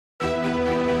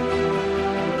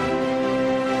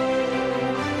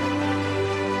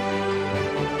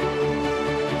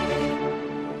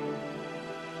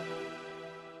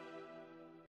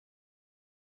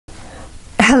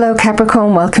Hello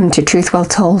Capricorn, welcome to Truth Well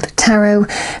Told Tarot.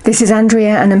 This is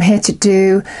Andrea and I'm here to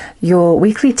do your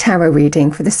weekly tarot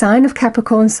reading for the sign of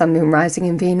Capricorn, Sun, Moon, Rising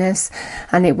in Venus,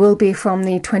 and it will be from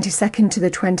the 22nd to the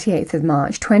 28th of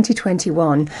March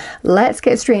 2021. Let's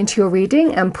get straight into your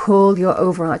reading and pull your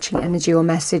overarching energy or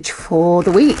message for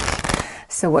the week.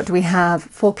 So what do we have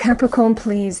for Capricorn,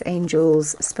 please?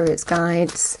 Angels, spirits,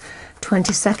 guides,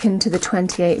 22nd to the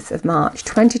 28th of March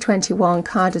 2021.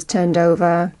 Card has turned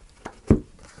over.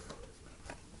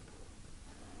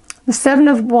 The Seven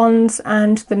of Wands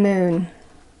and the Moon.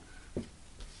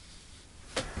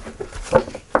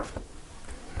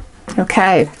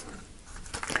 Okay.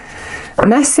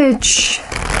 Message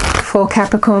for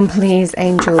Capricorn, please,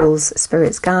 angels,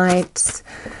 spirits, guides.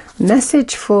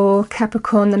 Message for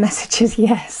Capricorn, the message is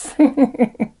yes.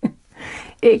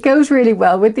 It goes really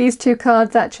well with these two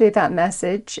cards, actually, that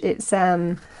message. It's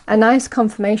a nice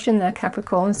confirmation there,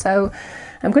 Capricorn. So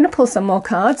I'm going to pull some more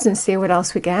cards and see what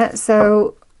else we get.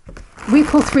 So we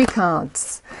pull three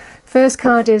cards. First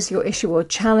card is your issue or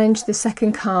challenge. The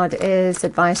second card is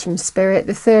advice from spirit.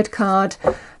 The third card,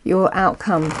 your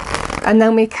outcome. And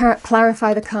then we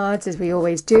clarify the cards as we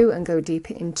always do and go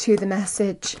deeper into the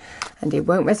message. And it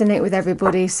won't resonate with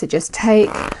everybody, so just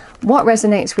take what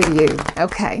resonates with you.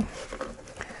 Okay.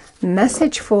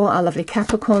 Message for our lovely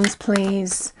Capricorns,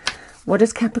 please. What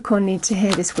does Capricorn need to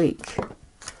hear this week?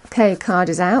 Okay, card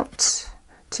is out.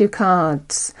 Two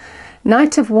cards.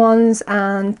 Knight of Wands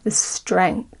and the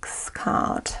Strength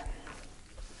card.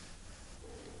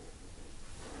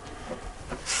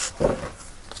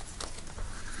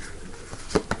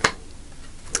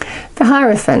 The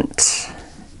Hierophant,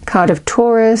 card of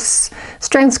Taurus.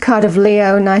 Strength card of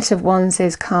Leo. Knight of Wands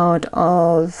is card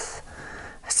of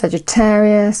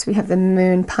Sagittarius. We have the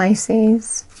Moon,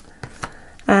 Pisces.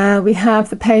 We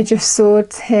have the Page of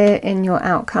Swords here in your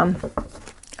outcome.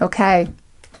 Okay.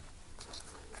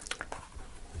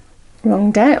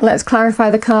 Wrong deck. Let's clarify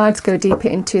the cards, go deeper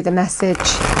into the message.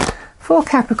 For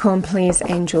Capricorn, please,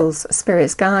 angels,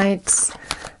 spirits, guides.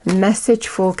 Message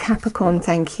for Capricorn,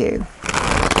 thank you.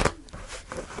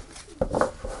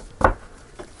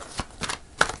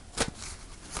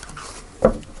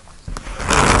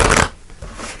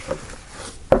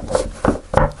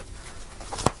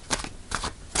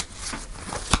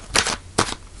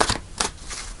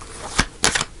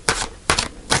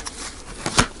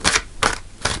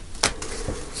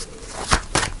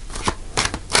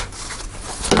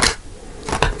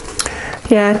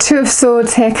 Yeah, Two of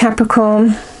Swords here,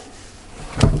 Capricorn.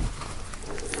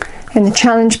 In the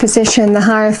challenge position, the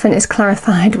Hierophant is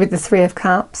clarified with the Three of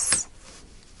Cups.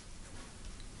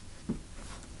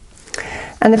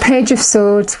 And the Page of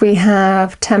Swords, we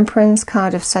have Temperance,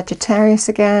 card of Sagittarius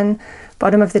again.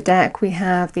 Bottom of the deck, we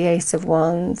have the Ace of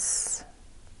Wands.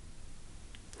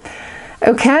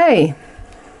 Okay.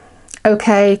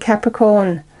 Okay,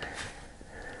 Capricorn.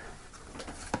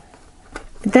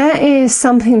 There is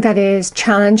something that is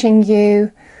challenging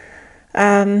you.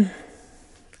 I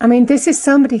mean, this is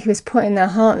somebody who is putting their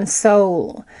heart and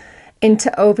soul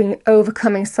into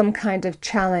overcoming some kind of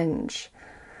challenge.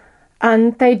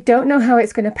 And they don't know how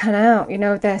it's going to pan out. You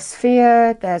know, there's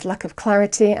fear, there's lack of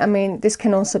clarity. I mean, this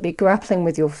can also be grappling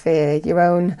with your fear, your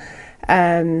own.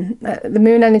 The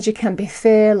Moon energy can be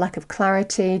fear, lack of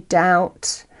clarity,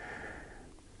 doubt.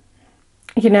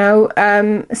 You know,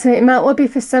 so it might well be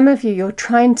for some of you, you're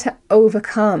trying to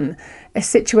overcome a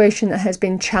situation that has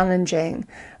been challenging,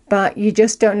 but you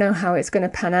just don't know how it's going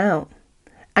to pan out.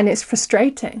 And it's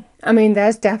frustrating. I mean,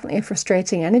 there's definitely a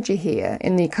frustrating energy here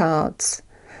in the cards.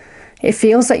 It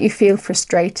feels like you feel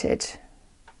frustrated.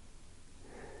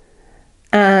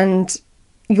 And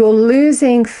you're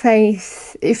losing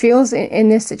faith. It feels in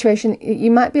this situation, you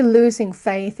might be losing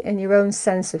faith in your own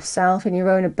sense of self, in your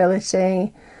own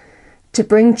ability to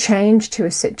bring change to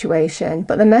a situation.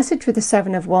 But the message with the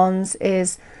Seven of Wands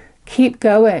is keep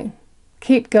going,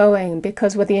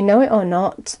 because whether you know it or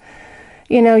not,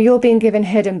 you know, you're being given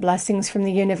hidden blessings from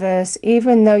the universe.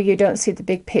 Even though you don't see the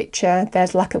big picture,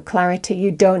 there's lack of clarity,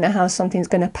 you don't know how something's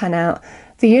going to pan out,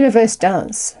 the universe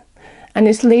does. And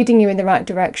it's leading you in the right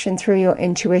direction through your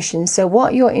intuition. So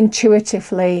what you're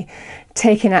intuitively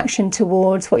taking action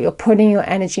towards, what you're putting your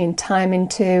energy and time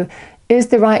into, is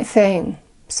the right thing.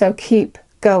 So keep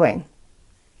going.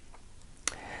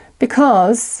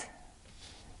 Because,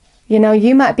 you know,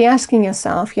 you might be asking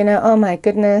yourself, you know, oh my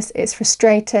goodness, it's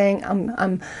frustrating.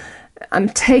 I'm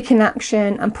taking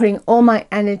action. I'm putting all my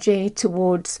energy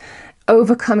towards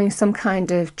overcoming some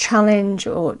kind of challenge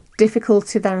or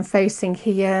difficulty that I'm facing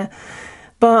here.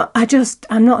 But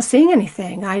I'm not seeing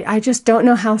anything. I just don't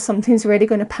know how something's really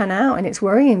going to pan out, and it's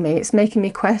worrying me. It's making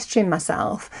me question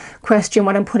myself, question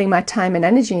what I'm putting my time and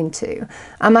energy into.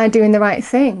 Am I doing the right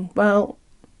thing? Well,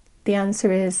 the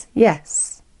answer is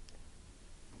yes.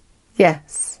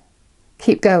 Yes.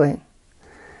 Keep going.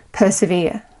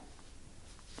 Persevere.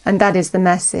 And that is the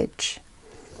message.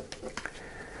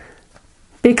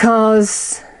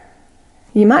 Because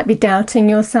you might be doubting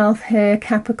yourself here,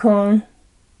 Capricorn.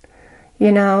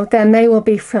 You know, there may well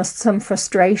be some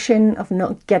frustration of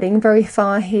not getting very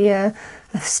far here,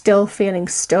 of still feeling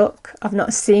stuck, of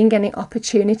not seeing any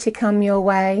opportunity come your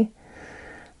way.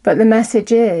 But the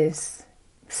message is,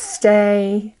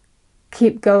 stay,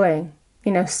 keep going,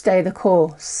 you know, stay the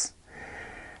course.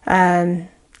 You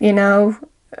know,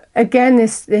 again,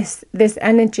 this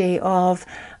energy of,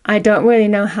 I don't really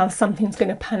know how something's going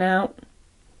to pan out.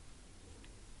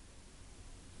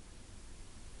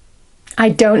 I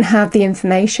don't have the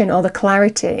information or the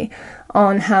clarity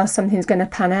on how something's going to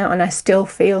pan out, and I still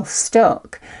feel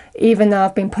stuck, even though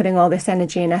I've been putting all this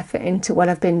energy and effort into what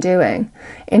I've been doing,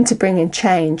 into bringing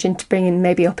change, into bringing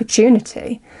maybe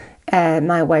opportunity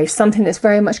my way, something that's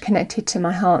very much connected to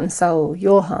my heart and soul,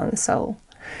 your heart and soul.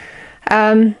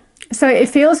 So it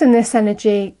feels in this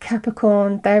energy,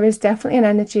 Capricorn, there is definitely an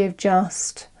energy of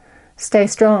just stay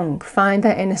strong, find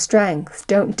that inner strength,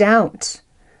 don't doubt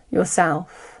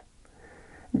yourself.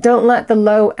 Don't let the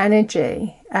low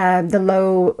energy,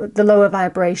 the lower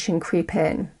vibration creep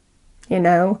in, you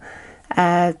know,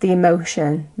 the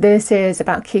emotion. This is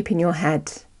about keeping your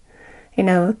head, you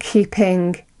know,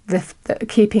 keeping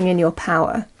in your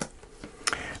power,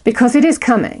 because it is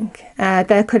coming.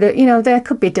 There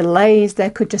could be delays. There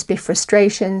could just be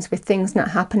frustrations with things not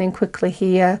happening quickly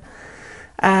here.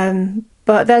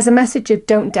 But there's a message of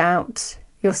don't doubt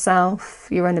yourself,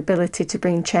 your own ability to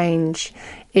bring change.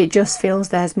 It just feels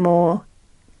there's more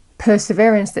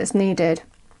perseverance that's needed.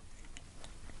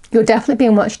 You're definitely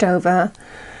being watched over.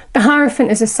 The Hierophant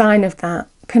is a sign of that.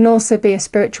 Can also be a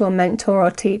spiritual mentor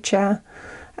or teacher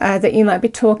that you might be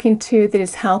talking to, that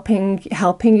is helping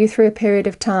you through a period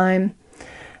of time.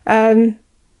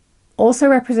 Also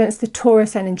represents the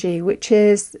Taurus energy, which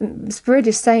is, Spirit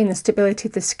is saying the stability,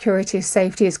 the security,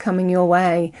 safety is coming your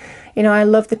way. You know, I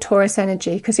love the Taurus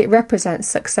energy because it represents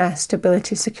success,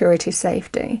 stability, security,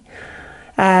 safety.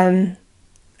 And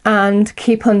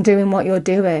keep on doing what you're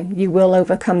doing. You will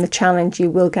overcome the challenge. You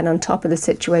will get on top of the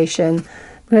situation.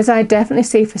 Because I definitely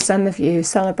see for some of you,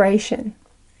 celebration.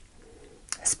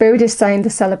 Spirit is saying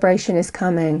the celebration is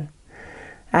coming.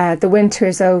 The winter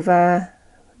is over.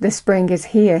 The spring is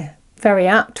here. Very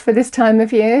apt for this time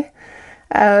of year.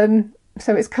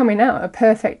 So it's coming out at a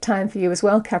perfect time for you as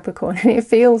well, Capricorn. And it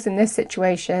feels in this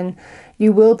situation,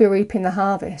 you will be reaping the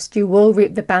harvest. You will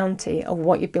reap the bounty of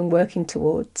what you've been working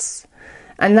towards.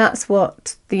 And that's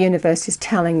what the universe is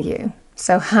telling you.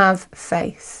 So have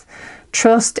faith.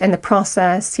 Trust in the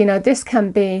process. You know, this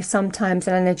can be sometimes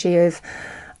an energy of,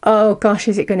 oh gosh,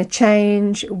 is it going to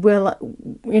change? Why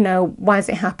is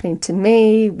it happening to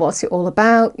me? What's it all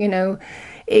about? You know,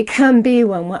 it can be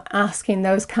when we're asking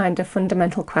those kind of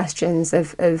fundamental questions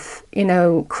of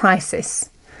crisis.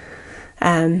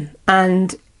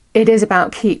 And it is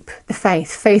about keep the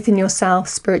faith in yourself,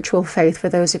 spiritual faith. For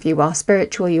those of you who are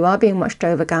spiritual, you are being watched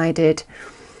over, guided.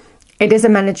 It is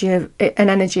an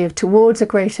energy of towards a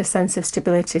greater sense of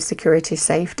stability, security,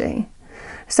 safety.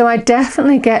 So I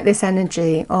definitely get this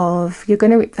energy of you're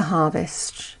going to reap the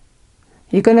harvest.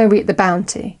 You're going to reap the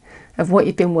bounty of what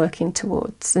you've been working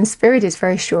towards. And Spirit is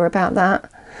very sure about that.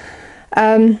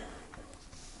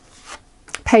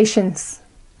 Patience.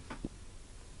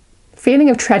 Feeling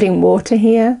of treading water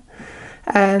here.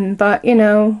 But, you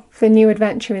know, the new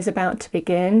adventure is about to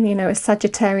begin. You know, it's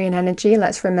Sagittarian energy.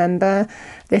 Let's remember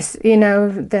this, you know,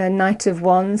 the Knight of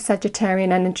Wands,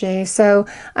 Sagittarian energy. So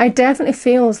I definitely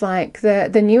feels like the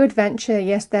new adventure,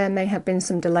 yes, there may have been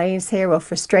some delays here or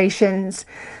frustrations,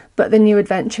 but the new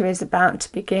adventure is about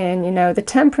to begin. You know, the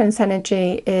Temperance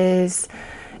energy is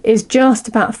just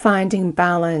about finding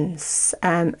balance,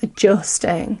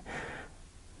 adjusting,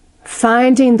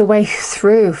 finding the way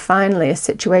through finally a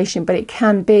situation, but it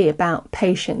can be about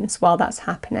patience while that's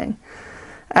happening.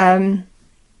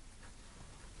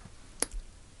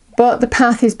 But the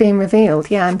path is being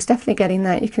revealed. Yeah, I'm definitely getting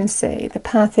that. You can see the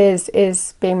path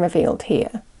is being revealed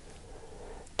here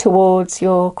towards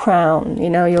your crown, you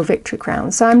know, your victory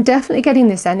crown. So I'm definitely getting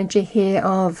this energy here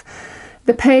of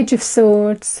the Page of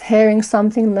Swords, hearing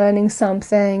something, learning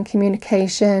something,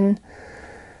 communication.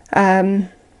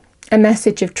 a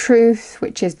message of truth,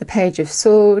 which is the Page of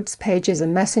Swords. Pages are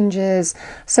messengers.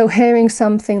 So hearing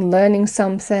something, learning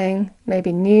something,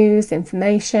 maybe news,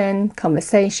 information,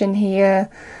 conversation here.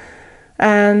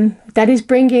 That is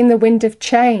bringing the wind of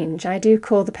change. I do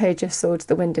call the Page of Swords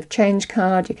the wind of change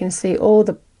card. You can see all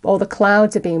the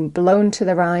clouds are being blown to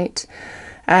the right,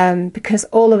 because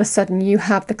all of a sudden you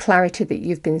have the clarity that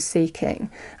you've been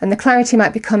seeking. And the clarity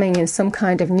might be coming in some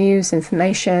kind of news,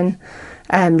 information,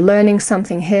 learning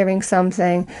something, hearing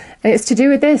something. And it's to do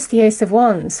with this, the Ace of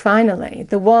Wands, finally.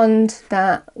 The wand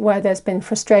where there's been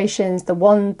frustrations, the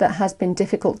wand that has been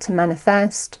difficult to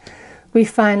manifest. We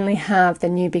finally have the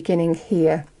new beginning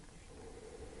here.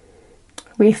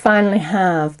 We finally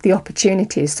have the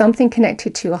opportunities, something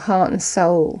connected to your heart and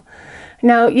soul.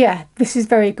 Now, yeah, this is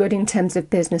very good in terms of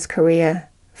business, career,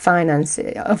 finance.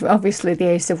 Obviously, the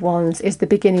Ace of Wands is the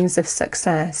beginnings of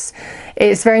success.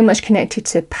 It's very much connected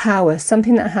to power,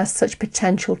 something that has such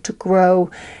potential to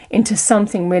grow into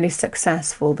something really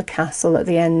successful, the castle at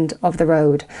the end of the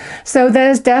road. So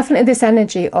there's definitely this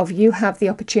energy of you have the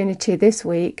opportunity this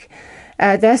week.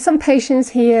 There's some patience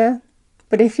here,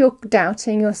 but if you're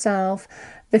doubting yourself,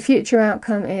 the future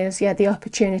outcome is, yeah, the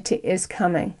opportunity is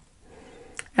coming.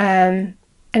 An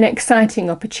exciting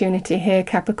opportunity here,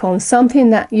 Capricorn, something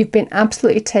that you've been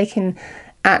absolutely taking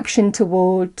action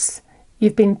towards.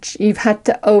 You've had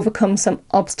to overcome some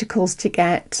obstacles to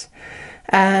get,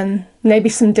 maybe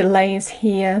some delays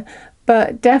here,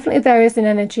 but definitely there is an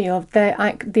energy of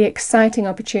the exciting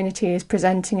opportunity is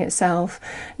presenting itself.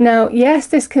 Now, yes,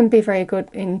 this can be very good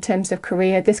in terms of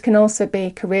career. This can also be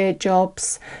career,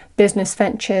 jobs, business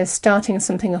ventures, starting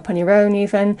something up on your own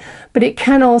even. But it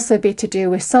can also be to do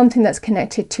with something that's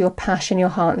connected to your passion, your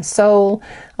heart and soul,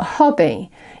 a hobby.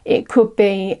 It could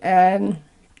be...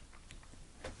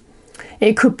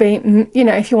 you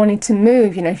know, if you wanted to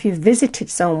move, you know, if you visited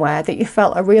somewhere that you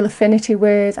felt a real affinity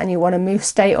with and you want to move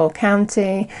state or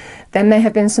county, there may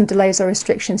have been some delays or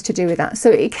restrictions to do with that. So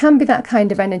it can be that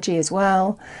kind of energy as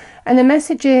well. And the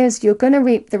message is you're going to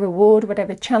reap the reward,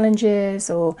 whatever challenges,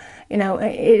 or, you know,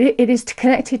 it is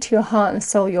connected to your heart and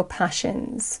soul, your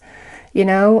passions, you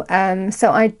know.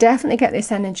 So I definitely get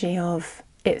this energy of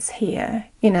it's here,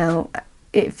 you know,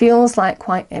 it feels like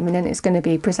quite imminent. It's going to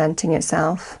be presenting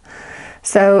itself.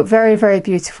 So very, very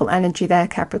beautiful energy there,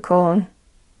 Capricorn.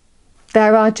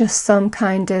 There are just some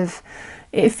kind of,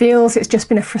 it feels it's just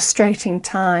been a frustrating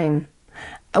time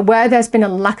where there's been a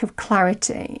lack of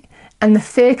clarity, and the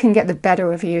fear can get the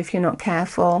better of you if you're not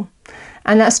careful.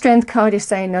 And that Strength card is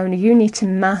saying, no, you need to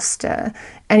master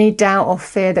any doubt or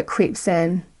fear that creeps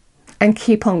in and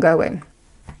keep on going.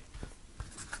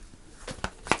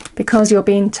 Because you're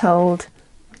being told,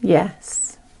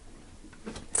 yes,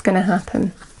 it's going to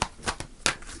happen.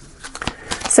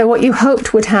 So what you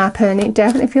hoped would happen, it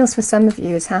definitely feels for some of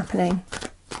you is happening.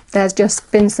 There's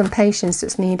just been some patience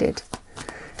that's needed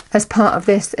as part of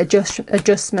this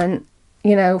adjustment,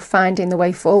 you know, finding the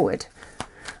way forward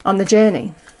on the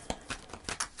journey.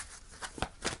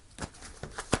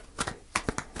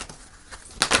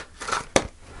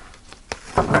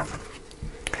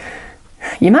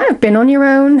 You might have been on your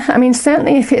own. I mean,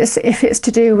 certainly if it's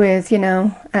to do with, you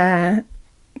know,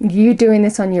 you doing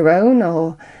this on your own,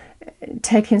 or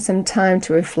taking some time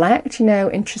to reflect, you know,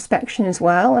 introspection as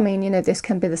well. I mean, you know, this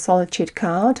can be the Solitude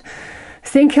card.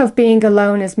 Think of being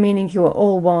alone as meaning you are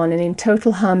all one and in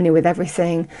total harmony with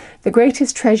everything. The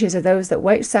greatest treasures are those that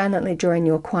wait silently during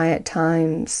your quiet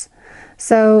times.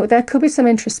 So there could be some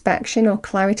introspection or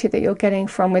clarity that you're getting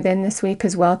from within this week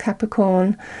as well,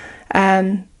 Capricorn.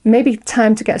 Maybe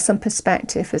time to get some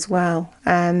perspective as well.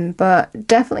 But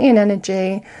definitely an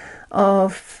energy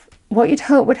of what you'd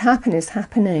hope would happen is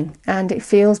happening, and it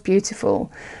feels beautiful.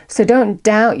 So don't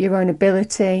doubt your own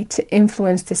ability to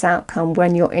influence this outcome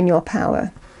when you're in your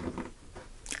power.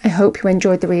 I hope you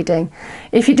enjoyed the reading.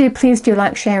 If you did, please do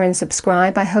like, share and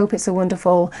subscribe. I hope it's a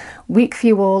wonderful week for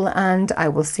you all, and I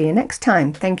will see you next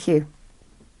time. Thank you.